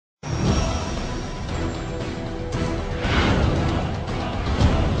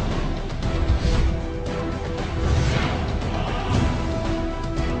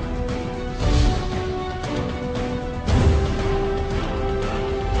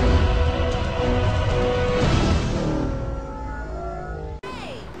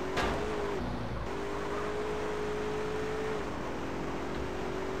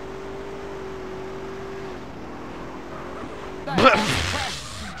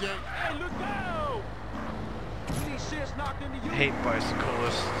I hate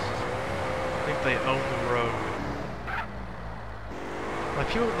bicyclists. I think they own the road. Like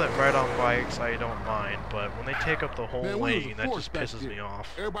people that ride on bikes, I don't mind, but when they take up the whole lane, that just pisses me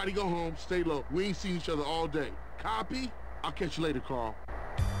off. Everybody go home, stay low. We ain't seen each other all day. Copy? I'll catch you later, Carl.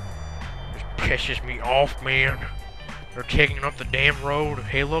 This pisses me off, man. They're taking up the damn road.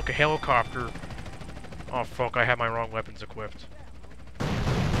 Hey, look, a helicopter. Oh, fuck, I have my wrong weapons equipped.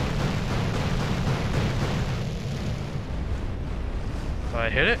 Did I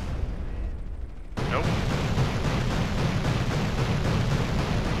hit it? Nope.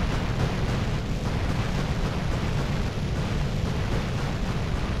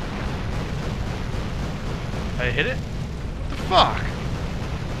 I hit it? What the fuck?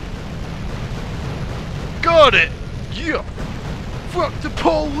 Got it! Yeah! Fuck the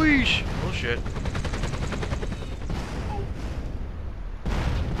police! Oh shit.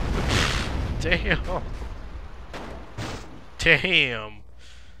 Damn. Damn.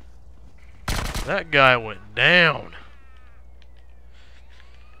 That guy went down.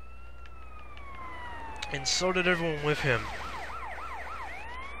 And so did everyone with him.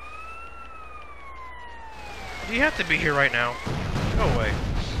 Do you have to be here right now? Go away.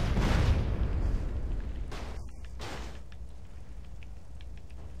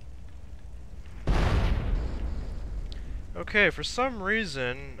 Okay, for some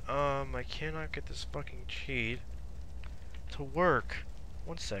reason, I cannot get this fucking cheat to work.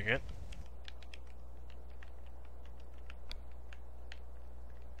 1 second.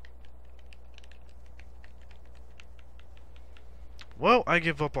 Well, I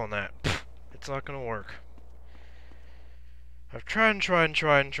give up on that. It's not gonna work. I've tried and tried and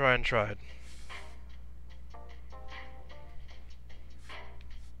tried and tried and tried.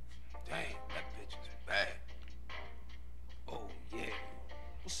 Damn, that bitch is bad. Oh, yeah.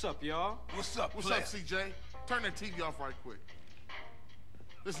 What's up, y'all? What's up, What's up, CJ? Turn that TV off right quick.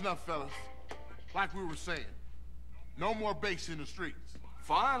 Listen up, fellas. Like we were saying, no more base in the streets.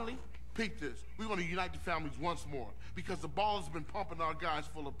 Finally. Peep this. We're going to unite the families once more because the ball has been pumping our guys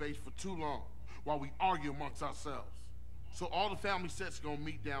full of base for too long while we argue amongst ourselves. So all the family sets are going to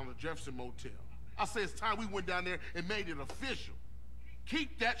meet down at the Jefferson Motel. I say it's time we went down there and made it official.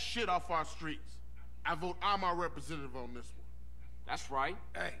 Keep that shit off our streets. I vote I'm our representative on this one. That's right.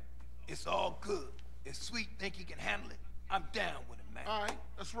 Hey, it's all good. If Sweet think he can handle it, I'm down with it, man. All right,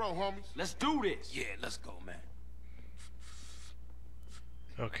 let's roll, homies. Let's do this. Yeah, let's go, man.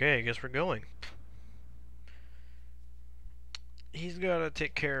 Okay, I guess we're going. He's gotta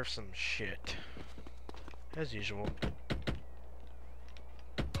take care of some shit. As usual.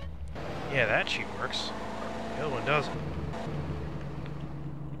 Yeah, that sheet works. The other one doesn't.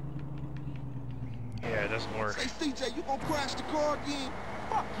 Yeah, it doesn't work. Hey, CJ, you gonna crash the car again?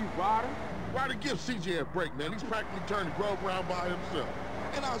 Fuck you, Ryder. Ryder, give CJ a break, man. He's practically turned the grove around by himself.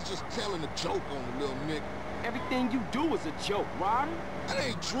 And I was just telling a joke on the little nigga. Everything you do is a joke, Ryder. That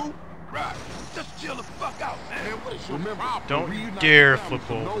ain't true. Right. Just chill the fuck out, man. Man, what is your problem? Don't dare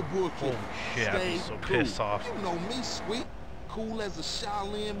flip over. No bullshit. Holy shit, I'm so pissed off. You know me, Sweet. Cool as a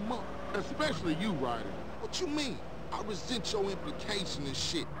Shaolin monk. Especially you, Ryder. What you mean? I resent your implication and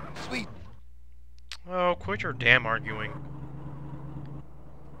shit. Sweet. Oh, quit your damn arguing.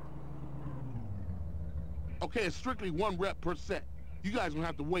 Okay, it's strictly 1 rep per set. You guys gonna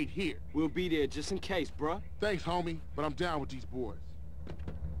have to wait here. We'll be there just in case, bruh. Thanks, homie, but I'm down with these boys.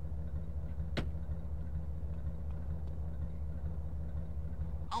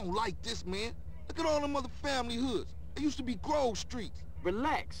 I don't like this, man. Look at all them other family hoods. They used to be Grove Streets.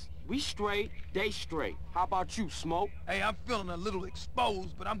 Relax. We straight, they straight. How about you, Smoke? Hey, I'm feeling a little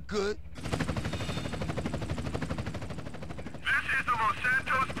exposed, but I'm good. This is the Los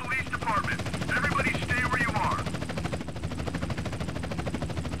Santos Police Department. Everybody stay where you are.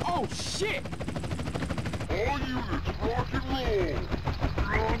 Oh, shit! All units, rock and roll.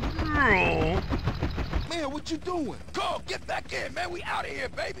 Roll. Man, what you doing? Go, get back in, man. We out of here,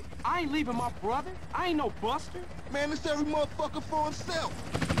 baby. I ain't leaving my brother. I ain't no buster. Man, it's every motherfucker for himself.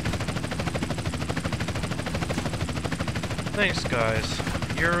 Thanks, guys.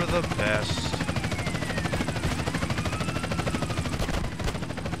 You're the best.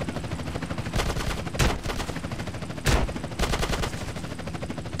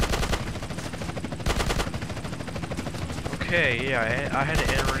 Okay, yeah, I had to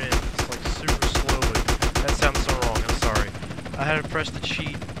enter it in. It's like super slowly. That sounds so wrong, I'm sorry. I had to press the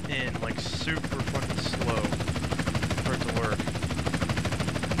cheat in like super fucking slow for it to work.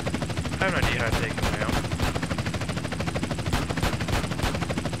 I have no idea how to take it down.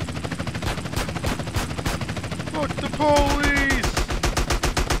 Fuck the police!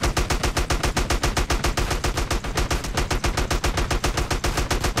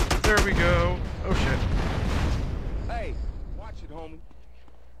 we go. Oh shit. Hey, watch it, homie.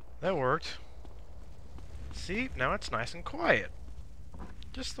 That worked. See, now it's nice and quiet.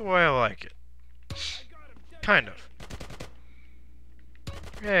 Just the way I like it. Kind of.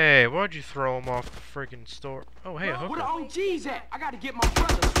 Hey, why'd you throw him off the freaking store? Oh, hey, a Where the hooker. OGs at? I gotta get my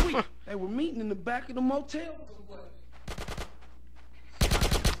brother sweet. They were meeting in the back of the motel.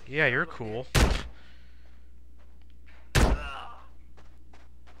 Yeah, you're cool.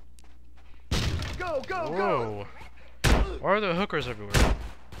 Go, go, Whoa. Why are there hookers everywhere?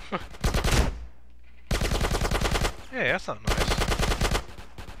 Hey, that's not nice.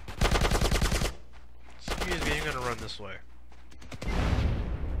 Excuse me, I'm gonna run this way.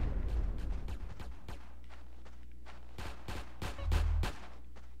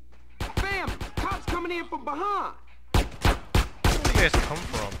 Family, cops coming in from behind. Where do you guys come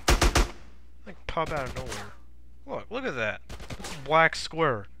from? Like, pop out of nowhere. Look at that. It's a black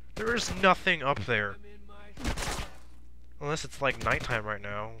square. There is nothing up there. Unless it's like nighttime right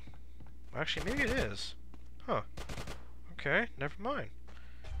now. Actually, maybe it is. Huh. Okay, never mind.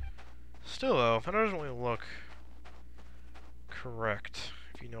 Still though, that doesn't really look correct,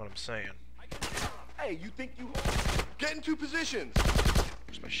 if you know what I'm saying. Hey, you think you... Get into positions!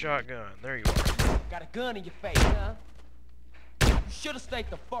 Where's my shotgun? There you are. Got a gun in your face, huh? You should have stayed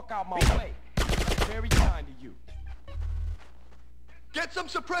the fuck out my way. That's very kind of you. Get some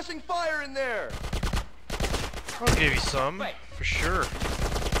suppressing fire in there! I'll give you some, for sure.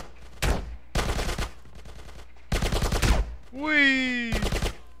 Whee!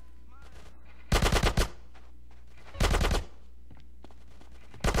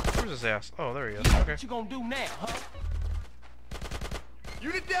 Where's his ass? Oh, there he is. Okay. What you gonna do now, huh?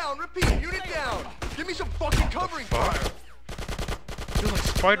 Unit down, repeat, unit down! Give me some fucking covering Fuck. fire! Feels like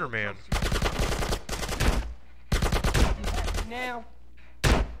Spider-Man. Now,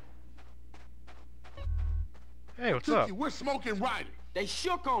 Hey, what's up? Tookie, we're smoking riders. they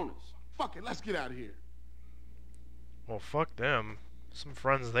shook on us. Fuck it, let's get out of here. Well, fuck them. Some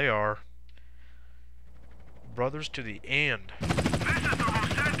friends they are. Brothers to the end. This is the Los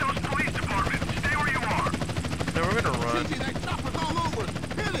Santos Police Department. Stay where you are. No, we're gonna run. TJ, that chopper's all over us.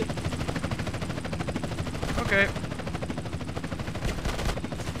 Hit it! Okay.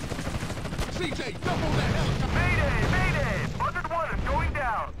 CJ, jump on that helicopter. Mayday! Mayday! Buzzard 1 is going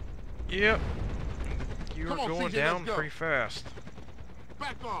down. Yep. You were Come on, going CJ, down let's go. pretty fast.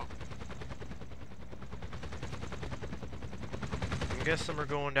 Back off. I'm guessing we're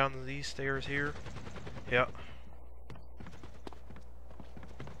going down these stairs here. Yep.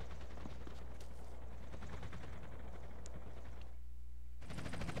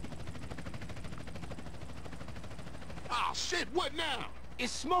 Ah, shit, what now?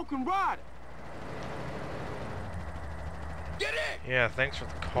 It's Smoking Rider. Get it! Yeah, thanks for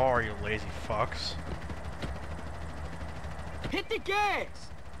the car, you lazy fucks. Hit the gas.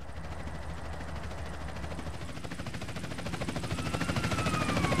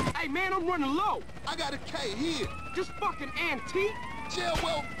 Hey man, I'm running low. I got a K here. This fucking antique. Yeah,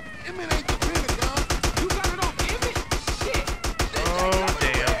 well, it ain't the Pentagon. You got it off image? Shit. Oh,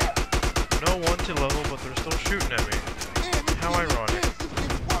 damn. No one to level, but they're still shooting at me. Man, this How shit is ironic. tense. It's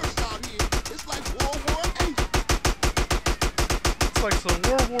getting worse out here. It's like World War VIII. It's like some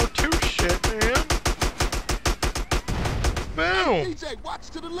World War II shit, man. Boom! TJ, watch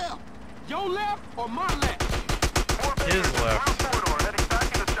to the left. Your left or my left? His left. Corridor heading back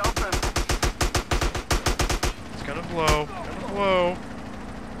into South Central. It's gonna blow. Gonna blow.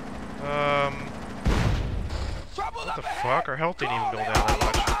 What the fuck? Our health didn't even go down that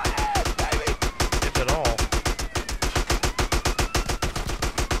much. If at all.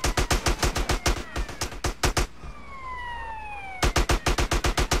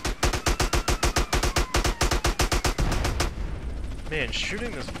 Man,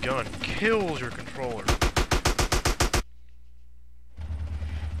 shooting this gun kills your controller.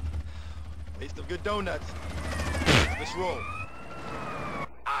 Taste of good donuts. Let's roll.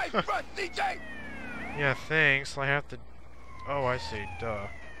 Eyes front, CJ! Yeah, thanks. I have to... Oh, I see. Duh.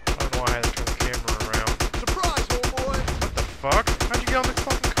 I don't know why I had to turn the camera around. Surprise, homeboy! What the fuck? How'd you get on the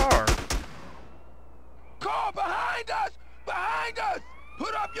fucking car? Car behind us! Behind us!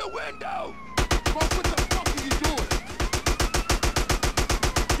 Put up your window! Smoke, what the fuck are you doing?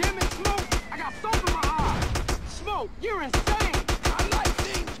 Damn it, Smoke! I got soap in my eye! Smoke, you're insane! I like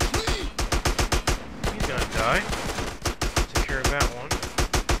things clean! He's gonna die. Take care of that one.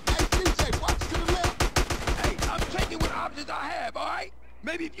 Hey, TJ, watch to the left. Hey, I'm taking what options I have, alright?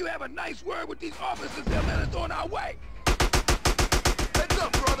 Maybe if you have a nice word with these officers, they'll let us on our way. Heads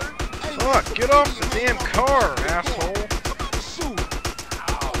up, brother! Hey, Look, get off the damn car, asshole. Shoot.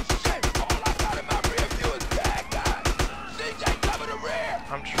 Oh, shit!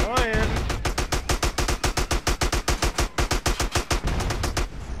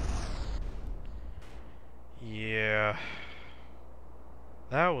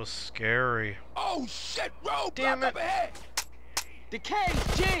 That was scary. Oh shit, roadblock Damn it. up ahead. The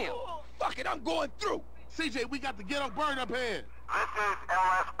cave's jammed. Fuck it, I'm going through. CJ, we got the ghetto bird up here. This is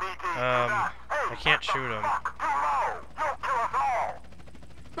LSPD. I can't shoot him. Too low. You'll kill us all.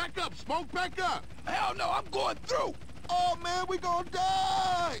 Back up, Smoke, back up. Hell no, I'm going through. Oh man, we gonna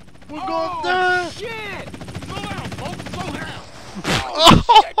die. We're Oh, going down! shit! Slow down, Smoke, slow down.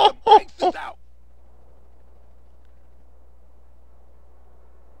 Oh shit, the brakes is out.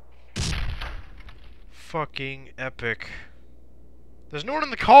 Fucking epic. There's no one in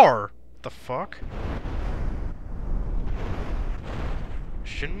the car! What the fuck?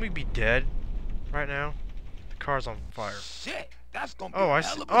 Shouldn't we be dead right now? The car's on fire. Shit, that's gonna be Oh, a I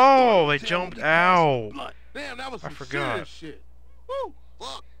hell see. of a Oh, story they to tell jumped when you pass out. the blunt. Damn, that was I some forgot. serious shit. Woo.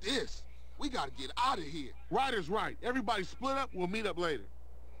 Fuck this. We gotta get out of here. Ryder's right. Everybody split up. We'll meet up later.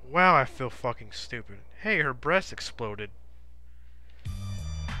 Wow, I feel fucking stupid. Hey, her breast exploded.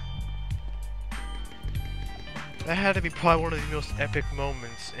 That had to be probably one of the most epic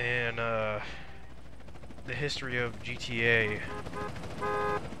moments in the history of GTA.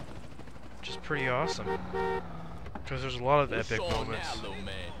 Which is pretty awesome. Because there's a lot of epic moments.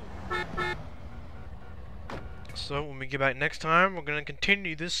 So when we get back next time, we're gonna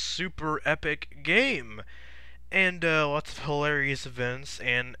continue this super epic game. And lots of hilarious events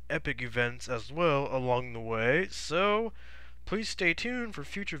and epic events as well along the way. So please stay tuned for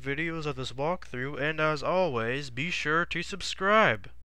future videos of this walkthrough, and as always, be sure to subscribe.